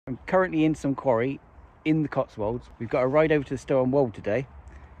I'm currently in some quarry in the Cotswolds. We've got a ride over to the Stow and Wold today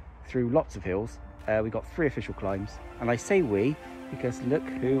through lots of hills. We've got 3 official climbs, and I say we because look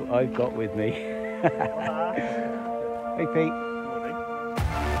who I've got with me. Hey Pete.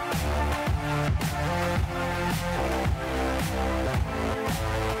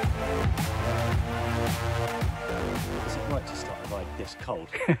 It's cold.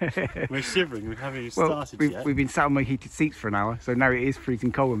 We're shivering, we haven't even started yet. We've been sat on my heated seats for an hour, so now it is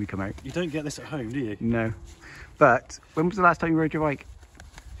freezing cold when we come out. You don't get this at home, do you? No. But when was the last time you rode your bike?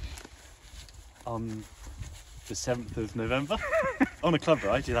 On the 7th of November. On a club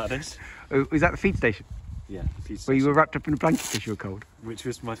ride, yeah, that is. Oh, was that the feed station? Yeah, the feed station. Where you were wrapped up in a blanket because you were cold? Which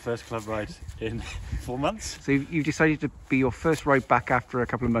was my first club ride in 4 months. So you've decided to be your first ride back after a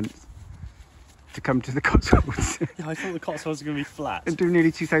couple of months? To come to the Cotswolds. Yeah, I thought the Cotswolds were going to be flat. And do nearly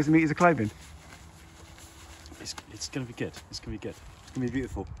 2,000 metres of climbing. It's going to be good. It's going to be good. It's going to be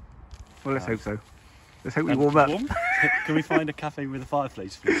beautiful. Well, let's hope so. Let's hope we warm up. Can we find a cafe with a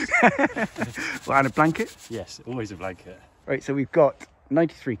fireplace, please? Well, and a blanket? Yes, always a blanket. Right, so we've got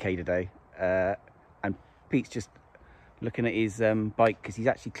 93k today. And Pete's just looking at his bike because he's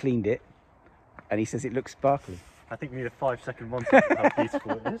actually cleaned it. And he says it looks sparkly. I think we need a 5-second montage of how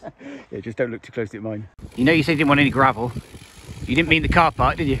beautiful it is. Yeah, just don't look too closely at mine. You know you said you didn't want any gravel. You didn't mean the car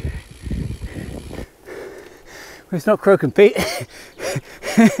park, did you? Well, it's not croaking, Pete.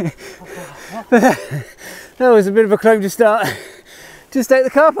 That was a bit of a climb to start. Just out the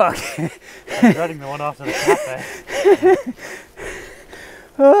car park. I'm dreading the one after the cafe.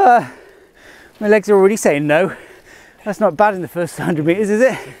 My legs are already saying no. That's not bad in the first 100 metres, is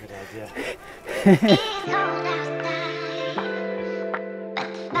it? That's a good idea.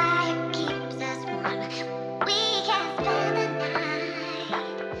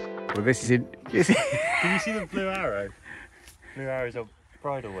 Well, this is it. Can you see the blue arrow? Blue arrow's on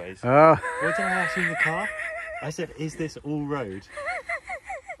bridleways. Oh. What did I ask you in the car? I said, is this all road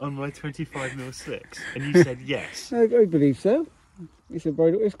on my 25mm slicks? And you said yes. I believe so. It's a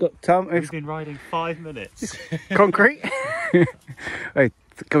bridle. It's got We've been riding 5 minutes. Concrete. Hey,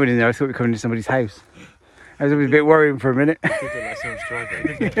 coming in there, I thought we were coming into somebody's house. I was a bit worrying for a minute. It did look like someone's driveway,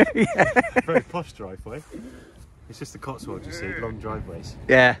 didn't it? Yeah. Very posh driveway. It's just the Cotswolds, you see, long driveways.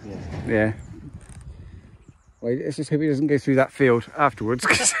 Yeah. Well, let's just hope he doesn't go through that field afterwards.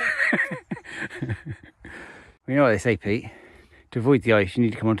 You know what they say, Pete? To avoid the ice, you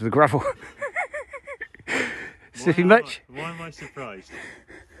need to come onto the gravel. Slipping much? Why am I surprised?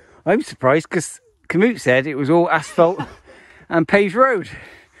 I'm surprised because Kamut said it was all asphalt and paved road.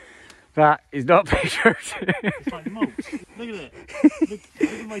 That is not paved road. It's like mulch. Look at it. Look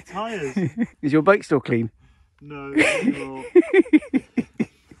at my tyres. Is your bike still clean? No, it's not.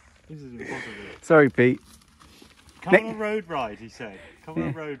 This is impossible. Sorry, Pete. Come on a road ride, he said. Come on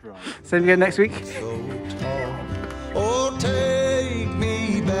a road ride. Same again next week. Oh, take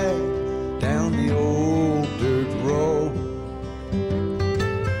me back down the old dirt road.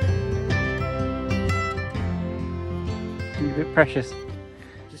 You're a bit precious.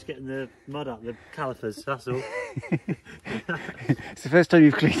 Just getting the mud up the calipers, that's all. It's the first time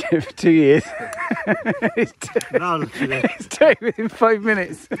you've cleaned it for 2 years. Now look at it. It's done within 5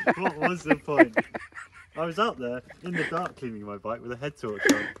 minutes. What was the point? I was out there in the dark cleaning my bike with a head torch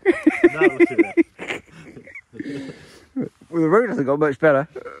on. Now look at it. Well, the road hasn't got much better.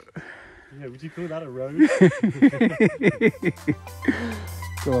 Yeah, would you call that a road?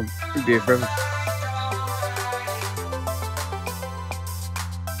 Go on, you'll be here forever.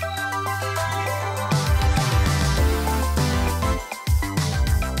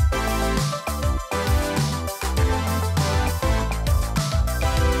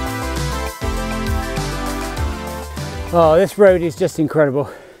 Oh, this road is just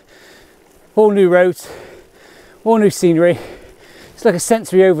incredible. All new roads, all new scenery. It's like a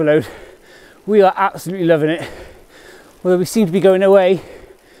sensory overload. We are absolutely loving it. Although we seem to be going away.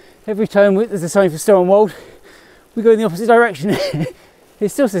 Every time there's a sign for Stow and Wold, we go in the opposite direction. It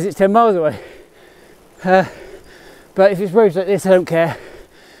still says it's 10 miles away. But if it's roads like this, I don't care.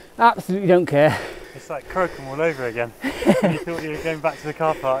 Absolutely don't care. It's like Crocombe all over again. You thought you were going back to the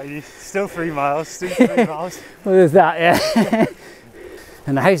car park, you're still 3 miles, still 3 miles. Well, there's that, yeah.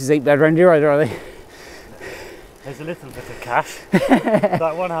 And the houses ain't bad around here either, are they? There's a little bit of cash.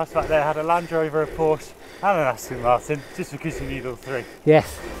 That one house back there had a Land Rover, a Porsche and an Aston Martin, just because you need all 3.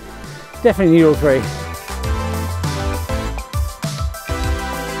 Yes, definitely need all 3.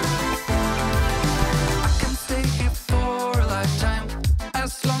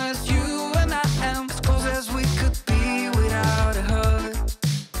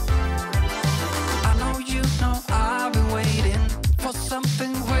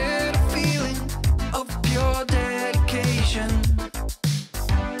 Something weird.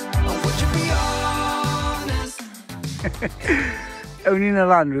 Only in a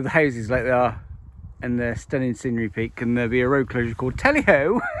land with houses like they are and the stunning scenery peak can there be a road closure called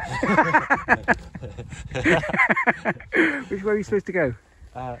Tally-Ho. Which way are you supposed to go?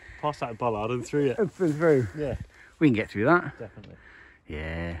 Past that bollard and through it. And through? Yeah. We can get through that. Definitely.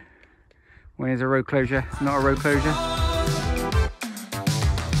 Yeah. When is a road closure? It's not a road closure.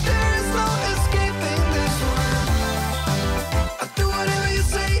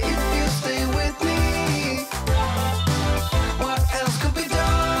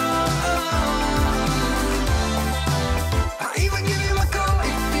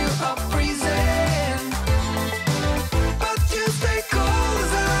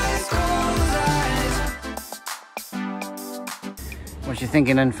 What you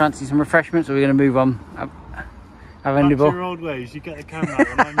thinking then? Fancy some refreshments or are we going to move on? Have a Back to nibble? your old ways, you get the camera out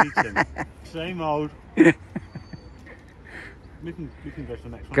when I'm eating. Same old. we can go to the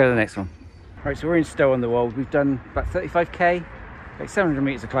next one. Go to the next one. Right, so we're in Stow-on-the-Wold. We've done about 35k, like 700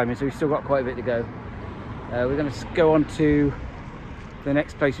 metres of climbing, so we've still got quite a bit to go. We're going to go on to the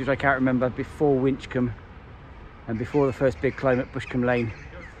next place, which I can't remember, before Winchcombe and before the first big climb at Bushcombe Lane,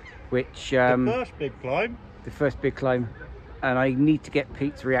 which... the first big climb? The first big climb. And I need to get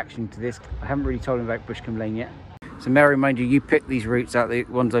Pete's reaction to this. I haven't really told him about Bushcombe Lane yet. So may I remind you, you picked these routes out, the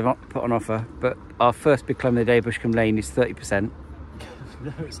ones I've put on offer, but our first big climb of the day, Bushcombe Lane, is 30%.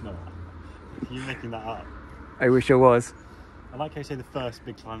 No, it's not. You're making that up. I wish I was. I like how you say the first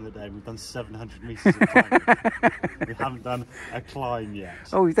big climb of the day. We've done 700 metres of climbing. We haven't done a climb yet.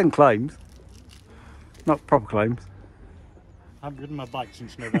 Oh, we've done climbs. Not proper climbs. I haven't ridden my bike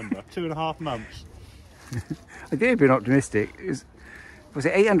since November. 2.5 months. I did have been optimistic. Was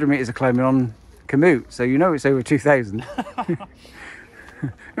it 800 metres of climbing on Komoot? So you know it's over 2,000. You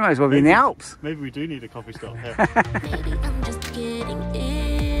might as well be in the Alps. Maybe we do need a coffee stop here. Maybe I'm just getting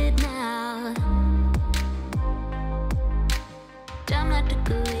it now. Damn, that took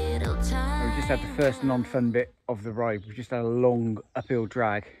a little time. We just had the first non-fun bit of the ride. We just had a long uphill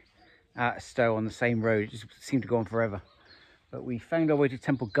drag out of Stow on the same road. It just seemed to go on forever. But we found our way to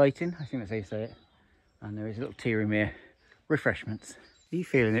Temple Guyton, I think that's how you say it. And there is a little tea room here. Refreshments. Are you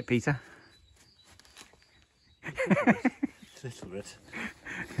feeling it, Peter? A little bit.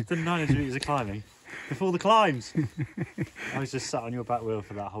 I've done 900 metres of climbing. Before the climbs. I was just sat on your back wheel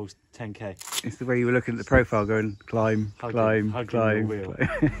for that whole 10k. It's the way you were looking at the profile going, climb, climb, climb. Wheel.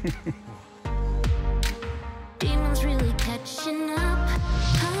 Demons really catching up.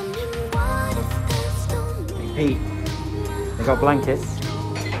 What if there's no need? Pete, they got blankets.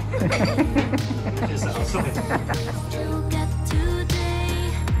 Is that outside? You got today.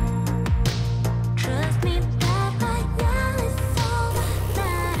 Trust me, that right now is all that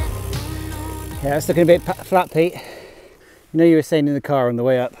matters. Yeah, it's looking a bit flat, Pete. You know you were saying in the car on the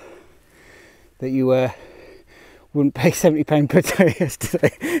way up that you wouldn't pay £70 per day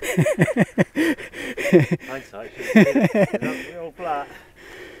yesterday. Hindsight, it's all flat.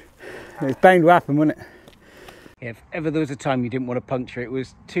 It was bound to happen, wasn't it? Yeah, if ever there was a time you didn't want to puncture, it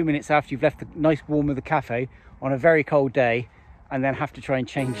was 2 minutes after you've left the nice warm of the cafe on a very cold day and then have to try and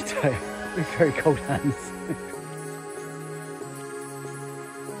change your tyre with very cold hands.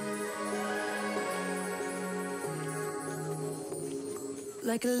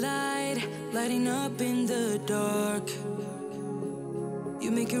 Like a light, lighting up in the dark. You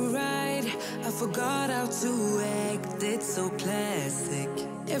make it right, I forgot how to act. It's so classic.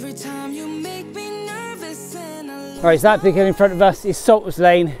 Every time you make me nervous and I Right, so that big hill in front of us is Salters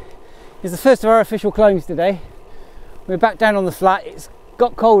Lane. It's the first of our official climbs today. We're back down on the flat. It's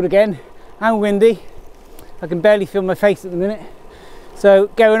got cold again and windy. I can barely feel my face at the minute. So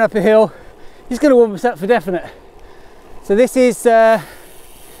going up a hill is going to warm us up for definite. So this is the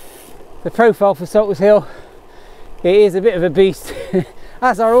profile for Salters Hill. It is a bit of a beast,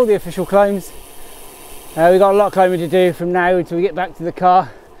 as are all the official climbs. We've got a lot of climbing to do from now until we get back to the car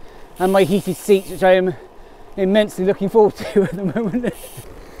and my heated seats, which I am immensely looking forward to at the moment.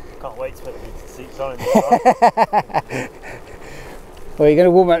 Can't wait to put the heated seats on in the car. Well, you're going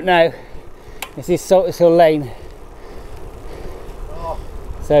to warm up now. This is Salters Hill Lane. Oh,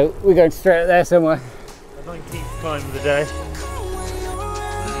 So we're going straight up there somewhere. the 19th climb of the day.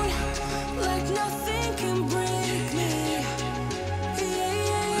 like nothing can break me.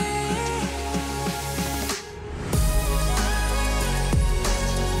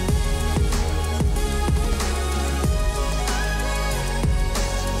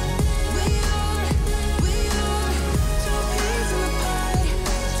 We are two peas in a pod,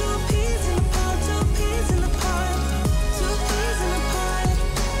 two peas in a pod, two peas in a pod, two peas in a pod.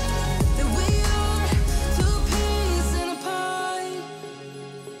 That we are two peas in a pod.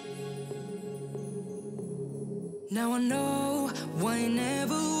 Now I know why I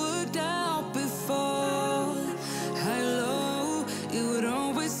never worked out before. Hello, it would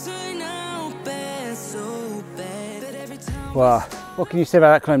always turn out bad, so bad. But every time Wow, what can you say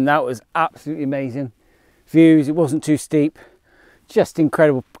about that climb? That was absolutely amazing. Views, it wasn't too steep, just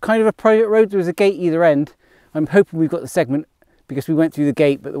incredible. Kind of a private road, there was a gate either end. I'm hoping we've got the segment because we went through the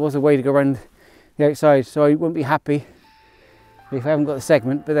gate, but there was a way to go around the outside, so I wouldn't be happy if I haven't got the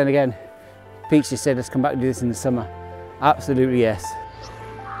segment. But then again, Pete just said let's come back and do this in the summer. Absolutely yes.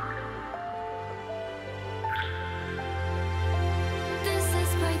 This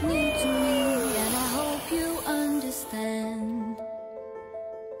is quite new to me, and I hope you understand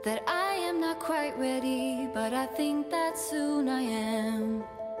that I am not quite ready, but I think that soon I am.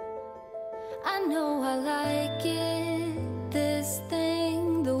 I know I like it, this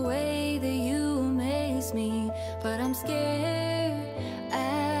thing, the way that you amaze me, but I'm scared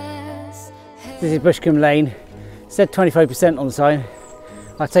as hell. This is Bushcombe Lane. It said 25% on the sign.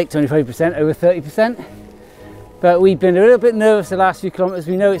 I'll take 25% over 30%. But we've been a little bit nervous the last few kilometres.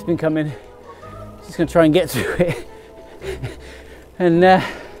 We know it's been coming. Just going to try and get through it. And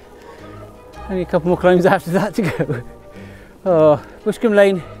only a couple more climbs after that to go. Oh, Bushcombe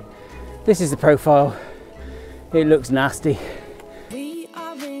Lane. This is the profile. It looks nasty. We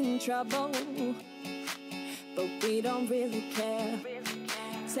are in trouble, but we don't really care.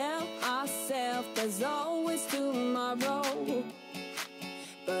 Tell ourselves there's always tomorrow,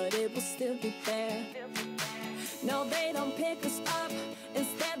 but it will still be there. No, they don't pick us up,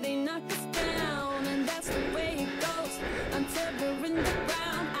 instead they knock us down, and that's the way it goes until we're in the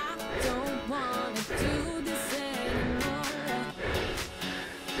ground. I don't wanna do this anymore.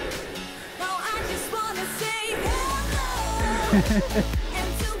 No, I just wanna say hello and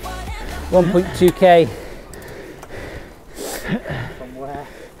do whatever. 1.2k. From where?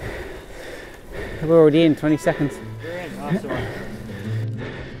 We're already in 20 seconds. We're in. That's all right.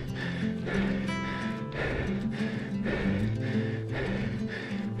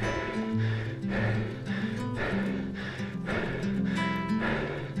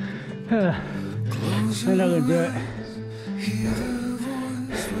 I'm not going to do it. Hear the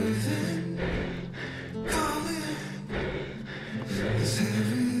voice within, calling. This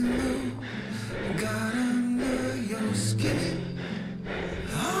heavy load got under your skin.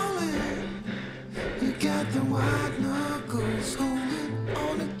 Calling. You got the white knuckles holding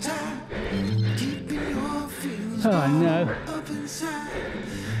on it tight, keeping your feelings Oh no. up inside.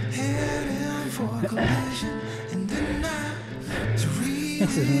 Heading for a collision in the night. To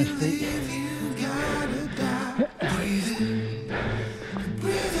This is much deep. you gotta die. Breathe in,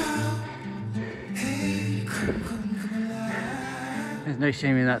 breathe out. Hey, come alive. There's no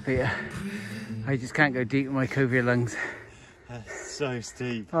shame in that, Peter. I just can't go deep with my covert lungs. That's so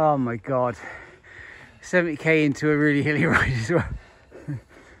steep. Oh my god. 70k into a really hilly ride as well.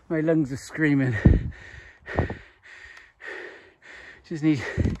 My lungs are screaming. Just need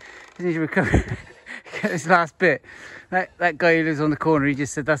to recover. Get this last bit. That guy who lives on the corner, he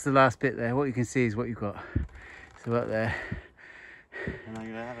just said that's the last bit there. What you can see is what you've got. So up there. And I'm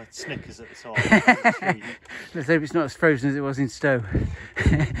going to have a Snickers at the top. Let's hope it's not as frozen as it was in Stowe.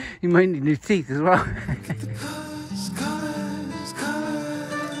 You might need new teeth as well.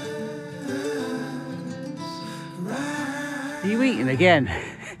 Are you eating again?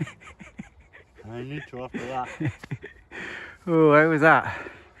 I need to after that. Oh, how was that?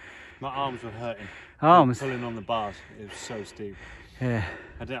 My arms were hurting. Arms? Pulling on the bars. It was so steep. Yeah.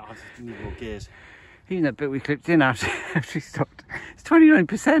 I need more gears. Even that bit we clipped in after we stopped. It's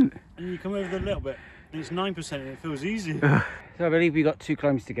 29%. And you come over the little bit, and it's 9% and it feels easy. So I believe we got 2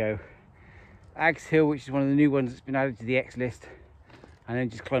 climbs to go. Ag's Hill, which is one of the new ones that's been added to the X list. And then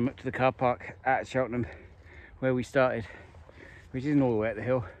just climb up to the car park at Cheltenham, where we started. Which isn't all the way up the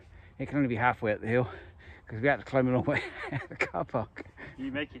hill. It can only be halfway up the hill. Because we had to climb a long way at the car park. You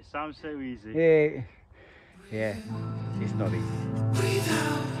make it sound so easy. Yeah, it's not easy. Breathe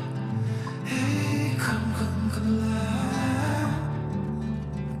out. Hey, come alive.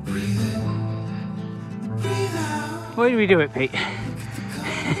 Breathe in, breathe out. Why do we do it, Pete?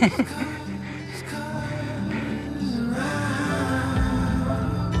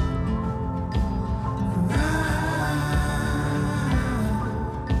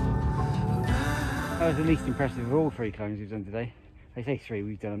 That was the least impressive of all 3 climbs we've done today. I say 3,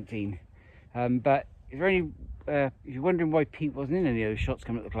 we've done umpteen. But if you're wondering why Pete wasn't in any of those shots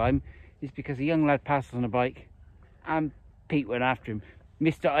coming up the climb, it's because a young lad passed us on a bike and Pete went after him.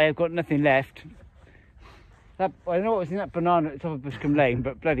 Mr. I have got nothing left. I don't know what was in that banana at the top of Bushcombe Lane,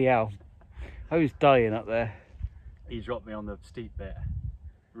 but bloody hell. I was dying up there. He dropped me on the steep bit.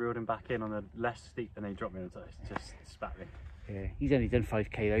 reeled him back in on the less steep, and then he dropped me on the toes. Just spat me. Yeah, he's only done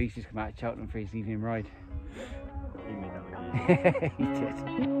 5k though. He's just come out of Cheltenham for his evening ride. He made that look easy. He did.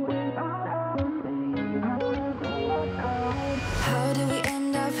 How did we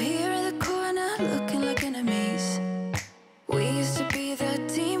end up here in the corner, looking like enemies? We used to be the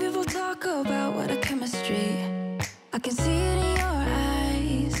team people talk about, what a chemistry. I can see it in your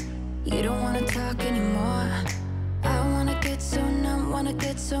eyes. You don't wanna talk anymore. I wanna get so numb,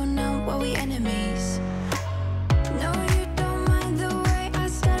 while we enemies. No, you don't mind the way I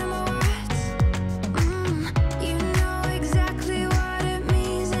stutter my words. You know exactly what it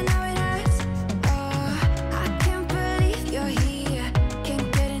means and how it hurts. Oh, I can't believe you're here.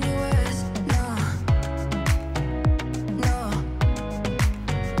 Can't get any worse. No.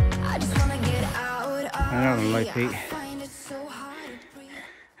 I just wanna get out of Another low here. peak. I find it so hard to breathe.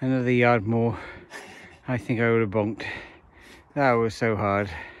 Another yard more. I think I would have bonked. That was so hard.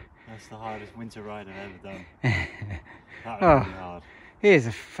 That's the hardest winter ride I've ever done. That was Oh. really hard. It is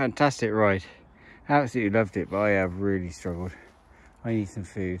a fantastic ride. Absolutely loved it, but I have really struggled. I need some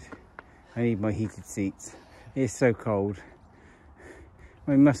food. I need my heated seats. It's so cold.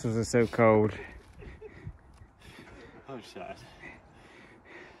 My muscles are so cold. Oh, sad.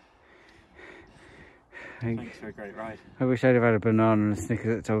 I, Thanks for a great ride. I wish I'd have had a banana and a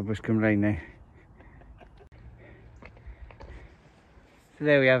Snickers at the top of Bushcombe Lane now. So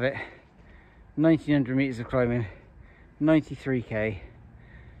there we have it. 1900 metres of climbing, 93k.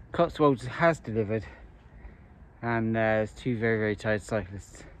 Cotswolds has delivered, and there's two very, very tired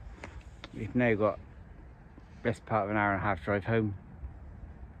cyclists. We've now got best part of an hour and a half drive home.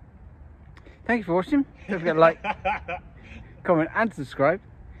 Thank you for watching. Don't forget to like, comment and subscribe,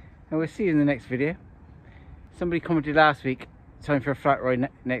 and we'll see you in the next video. Somebody commented last week, time for a flat ride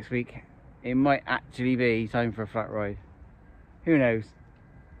next week. It might actually be time for a flat ride. Who knows?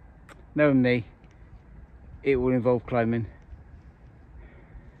 Knowing me, it will involve climbing.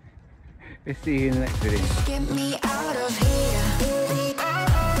 We'll see you in the next video. Get me out of here.